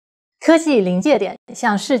科技临界点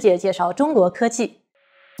向世界介绍中国科技。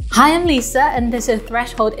Hi, I'm Lisa, and this is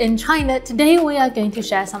Threshold in China. Today we are going to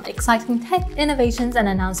share some exciting tech innovations and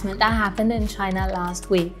announcements that happened in China last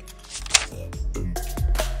week.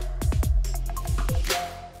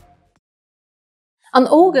 On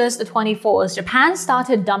August 24th, Japan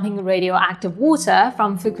started dumping radioactive water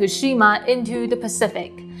from Fukushima into the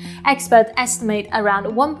Pacific. Experts estimate around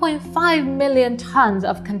 1.5 million tons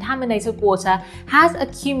of contaminated water has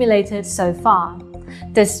accumulated so far.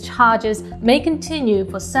 Discharges may continue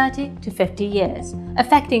for 30 to 50 years,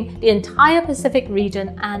 affecting the entire Pacific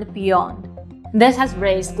region and beyond. This has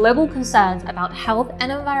raised global concerns about health and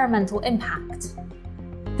environmental impact.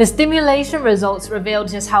 The stimulation results revealed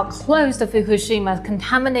just how close the Fukushima's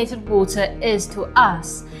contaminated water is to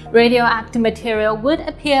us. Radioactive material would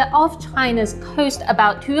appear off China's coast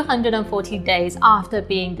about 240 days after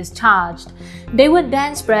being discharged. They would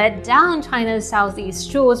then spread down China's southeast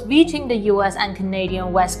shores, reaching the US and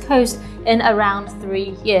Canadian west coast in around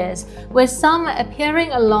 3 years, with some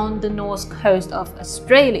appearing along the north coast of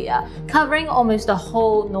Australia, covering almost the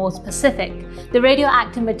whole North Pacific. The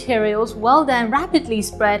radioactive materials will then rapidly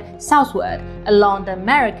spread southward along the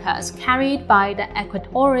Americas, carried by the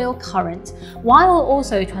equatorial current, while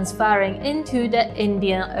also transferring into the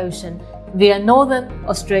Indian Ocean via northern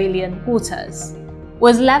Australian waters.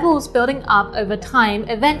 With levels building up over time,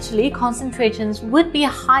 eventually concentrations would be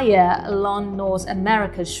higher along North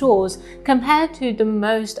America's shores compared to the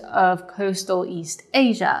most of coastal East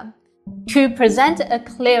Asia. To present a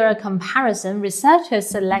clearer comparison, researchers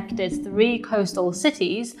selected 3 coastal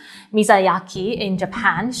cities, Miyazaki in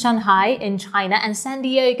Japan, Shanghai in China, and San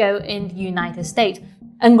Diego in the United States,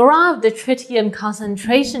 and graphed the tritium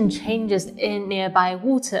concentration changes in nearby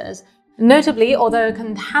waters. Notably, although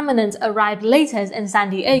contaminants arrived later in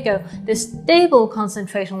San Diego, the stable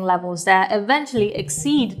concentration levels there eventually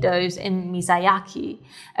exceed those in Miyazaki.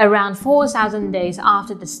 Around 4,000 days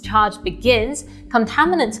after discharge begins,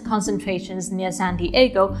 contaminant concentrations near San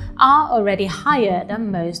Diego are already higher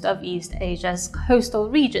than most of East Asia's coastal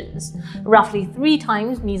regions, roughly 3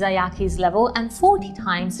 times Miyazaki's level and 40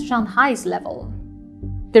 times Shanghai's level.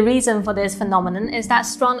 The reason for this phenomenon is that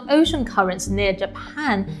strong ocean currents near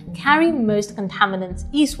Japan carry most contaminants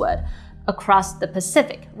eastward across the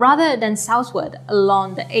Pacific rather than southward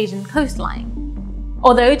along the Asian coastline.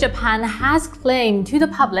 Although Japan has claimed to the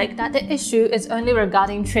public that the issue is only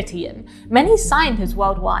regarding tritium, many scientists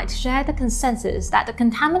worldwide share the consensus that the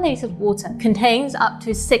contaminated water contains up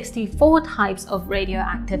to 64 types of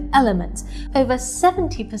radioactive elements, over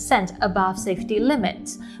 70% above safety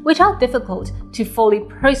limits, which are difficult to fully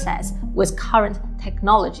process with current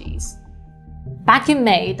technologies. Back in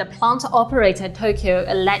May, the plant-operated Tokyo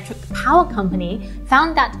Electric Power Company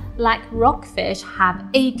found that black rockfish have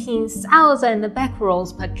 18,000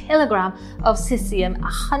 becquerels per kilogram of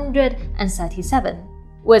cesium-137,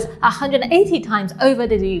 with 180 times over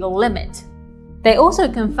the legal limit. They also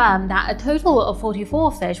confirmed that a total of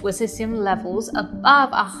 44 fish with cesium levels above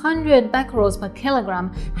 100 becquerels per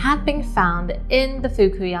kilogram have been found in the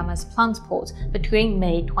Fukuyama's plant port between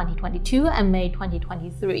May 2022 and May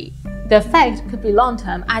 2023. The effect could be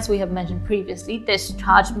long-term. As we have mentioned previously, this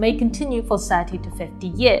discharge may continue for 30 to 50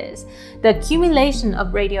 years. The accumulation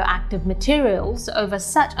of radioactive materials over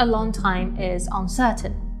such a long time is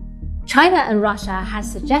uncertain. China and Russia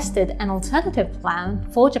has suggested an alternative plan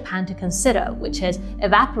for Japan to consider, which is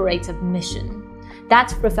evaporative emission.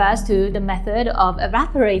 That refers to the method of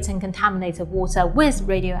evaporating contaminated water with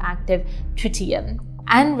radioactive tritium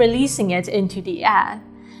and releasing it into the air.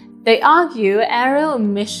 They argue aerial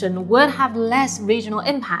emission would have less regional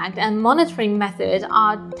impact and monitoring methods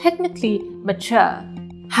are technically mature.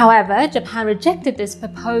 However, Japan rejected this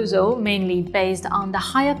proposal mainly based on the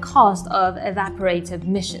higher cost of evaporative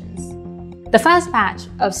emissions. The first batch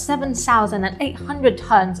of 7,800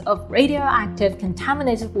 tons of radioactive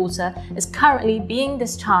contaminated water is currently being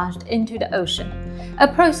discharged into the ocean, a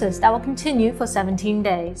process that will continue for 17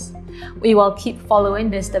 days. We will keep following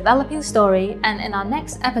this developing story, and in our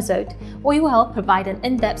next episode, we will provide an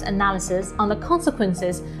in-depth analysis on the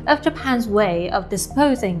consequences of Japan's way of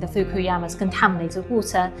disposing the Fukuyama's contaminated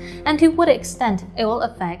water and to what extent it will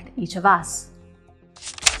affect each of us.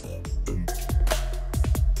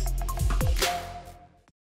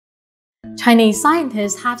 Chinese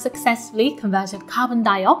scientists have successfully converted carbon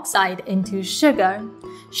dioxide into sugar.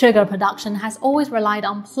 Sugar production has always relied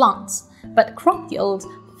on plants, but crop yields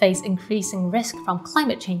face increasing risk from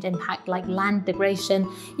climate change impact like land degradation,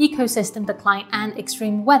 ecosystem decline, and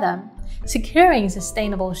extreme weather. Securing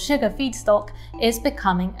sustainable sugar feedstock is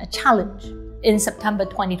becoming a challenge. In September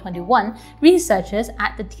 2021, researchers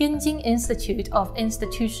at the Tianjin Institute of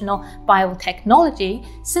Institutional Biotechnology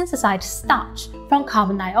synthesized starch from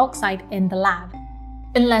carbon dioxide in the lab.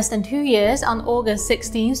 In less than 2 years, on August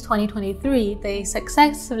 16, 2023, they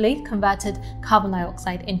successfully converted carbon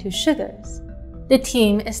dioxide into sugars. The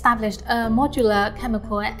team established a modular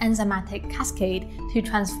chemical enzymatic cascade to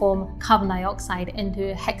transform carbon dioxide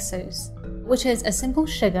into hexose, which is a simple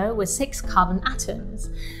sugar with 6 carbon atoms.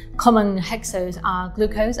 Common hexose are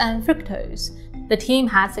glucose and fructose. The team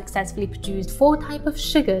had successfully produced 4 types of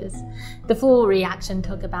sugars. The full reaction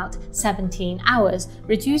took about 17 hours,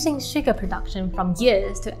 reducing sugar production from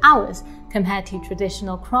years to hours compared to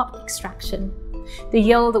traditional crop extraction. The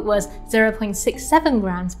yield was 0.67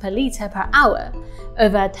 grams per liter per hour,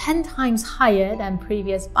 over 10 times higher than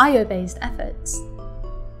previous bio-based efforts.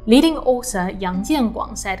 Leading author Yang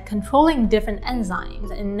Jianguang said controlling different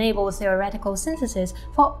enzymes enables theoretical synthesis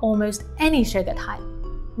for almost any sugar type.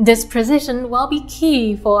 This precision will be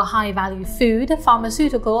key for high-value food,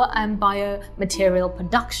 pharmaceutical, and biomaterial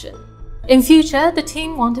production. In future, the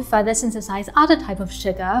team want to further synthesize other types of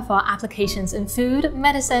sugar for applications in food,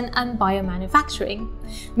 medicine, and biomanufacturing.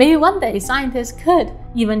 Maybe one day scientists could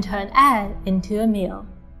even turn air into a meal.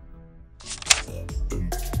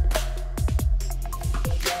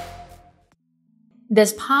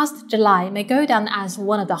 This past July may go down as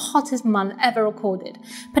one of the hottest months ever recorded,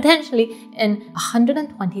 potentially in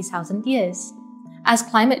 120,000 years. As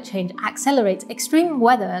climate change accelerates, extreme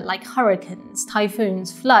weather like hurricanes, typhoons,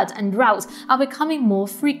 floods, and droughts are becoming more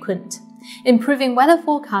frequent. Improving weather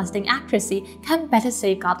forecasting accuracy can better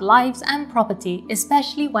safeguard lives and property,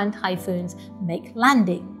 especially when typhoons make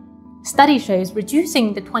landing. Study shows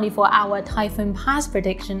reducing the 24-hour typhoon pass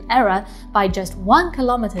prediction error by just 1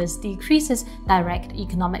 kilometer decreases direct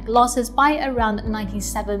economic losses by around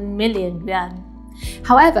 97 million yuan.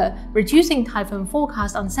 However, reducing typhoon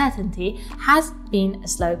forecast uncertainty has been a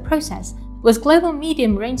slow process, with global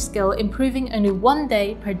medium-range scale improving only 1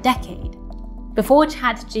 day per decade. Before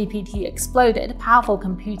ChatGPT exploded, powerful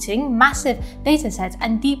computing, massive datasets,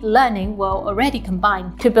 and deep learning were already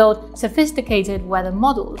combined to build sophisticated weather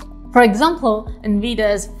models. For example,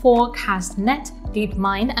 NVIDIA's ForecastNet,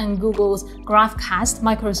 DeepMind, and Google's GraphCast,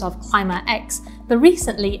 Microsoft Climate X, but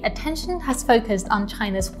recently attention has focused on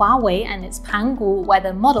China's Huawei and its Pangu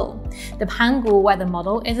weather model. The Pangu weather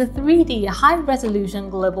model is a 3D high-resolution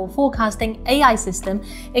global forecasting AI system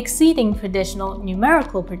exceeding traditional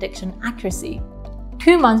numerical prediction accuracy.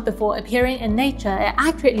 2 months before appearing in Nature, it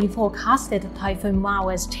accurately forecasted Typhoon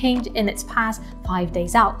Maui's change in its path 5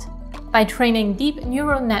 days out. By training deep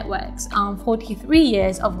neural networks on 43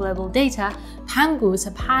 years of global data, Pangu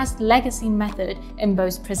surpassed legacy method in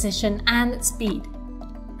both precision and speed.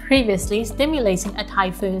 Previously, stimulating a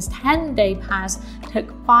typhoon's 10-day path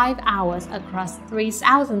took 5 hours across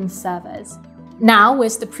 3,000 servers. Now,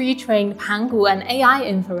 with the pre-trained Pangu and AI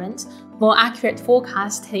inference, more accurate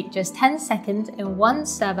forecasts take just 10 seconds in one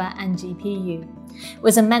server and GPU.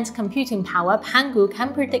 With immense computing power, Pangu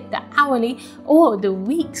can predict the hourly or the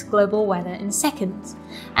week's global weather in seconds,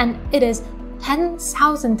 and it is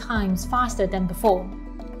 10,000 times faster than before.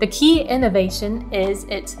 The key innovation is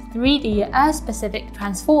its 3D Earth-specific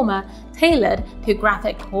transformer tailored to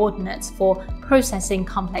graphic coordinates for processing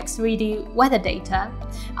complex 3D weather data.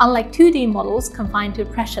 Unlike 2D models confined to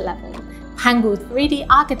pressure level, Pangu's 3D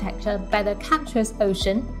architecture better captures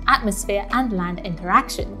ocean, atmosphere, and land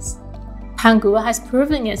interactions. Pangu has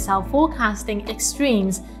proven itself forecasting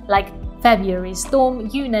extremes like February storm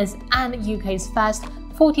Eunice and UK's first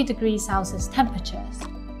 40 degrees Celsius temperatures.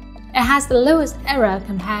 It has the lowest error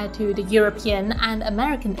compared to the European and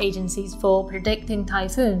American agencies for predicting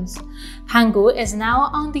typhoons. Pangu is now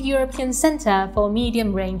on the European Centre for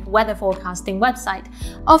Medium-Range Weather Forecasting website,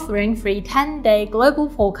 offering free 10-day global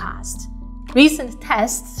forecasts. Recent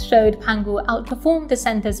tests showed Pangu outperformed the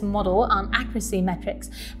center's model on accuracy metrics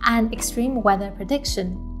and extreme weather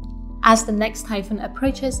prediction. As the next typhoon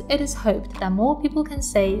approaches, it is hoped that more people can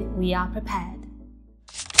say we are prepared.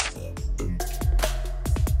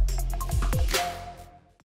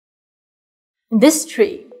 This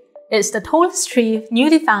tree is the tallest tree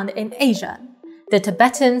newly found in Asia, the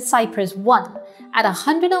Tibetan Cypress 1, at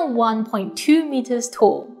 101.2 meters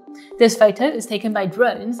tall. This photo is taken by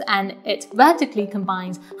drones and it vertically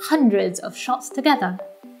combines hundreds of shots together,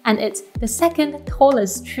 and it's the second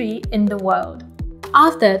tallest tree in the world,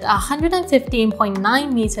 after the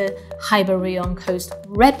 115.9 meter Hyperion Coast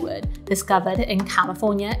redwood discovered in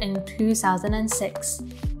California in 2006.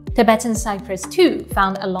 Tibetan Cypress 2,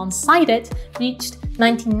 found alongside it, reached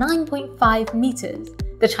 99.5 meters.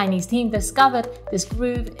 The Chinese team discovered this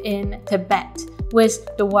groove in Tibet, with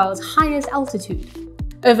the world's highest altitude.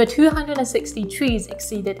 Over 260 trees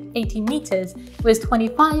exceeded 80 meters, with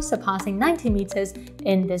 25 surpassing 90 meters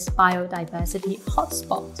in this biodiversity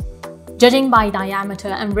hotspot. Judging by diameter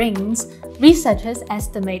and rings, researchers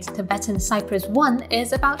estimate Tibetan Cypress 1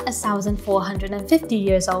 is about 1,450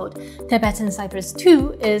 years old. Tibetan Cypress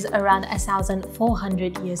 2 is around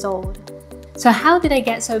 1,400 years old. So how did they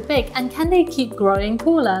get so big, and can they keep growing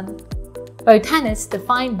taller? Botanists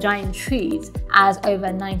define giant trees as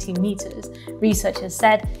over 90 meters. Researchers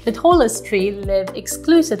said the tallest trees live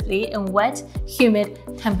exclusively in wet, humid,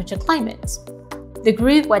 temperature climates. The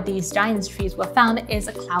groove where these giant trees were found is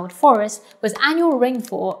a cloud forest with annual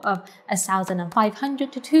rainfall of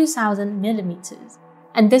 1,500 to 2,000 millimeters.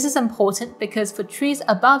 And this is important because for trees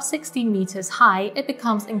above 60 meters high, it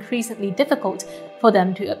becomes increasingly difficult for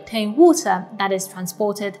them to obtain water that is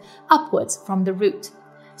transported upwards from the root.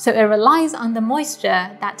 So it relies on the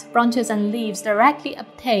moisture that branches and leaves directly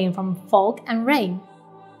obtain from fog and rain.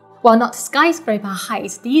 While not skyscraper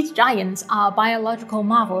height, these giants are biological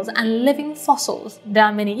marvels and living fossils. There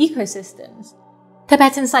are many ecosystems.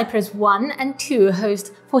 Tibetan Cypress 1 and 2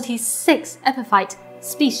 host 46 epiphyte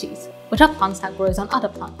species, which are plants that grow on other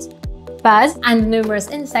plants. Birds and numerous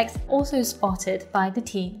insects also spotted by the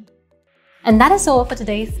team. And that is all for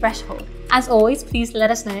today's Threshold. As always, please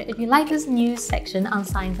let us know if you like this news section on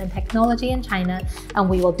science and technology in China, and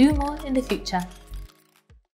we will do more in the future.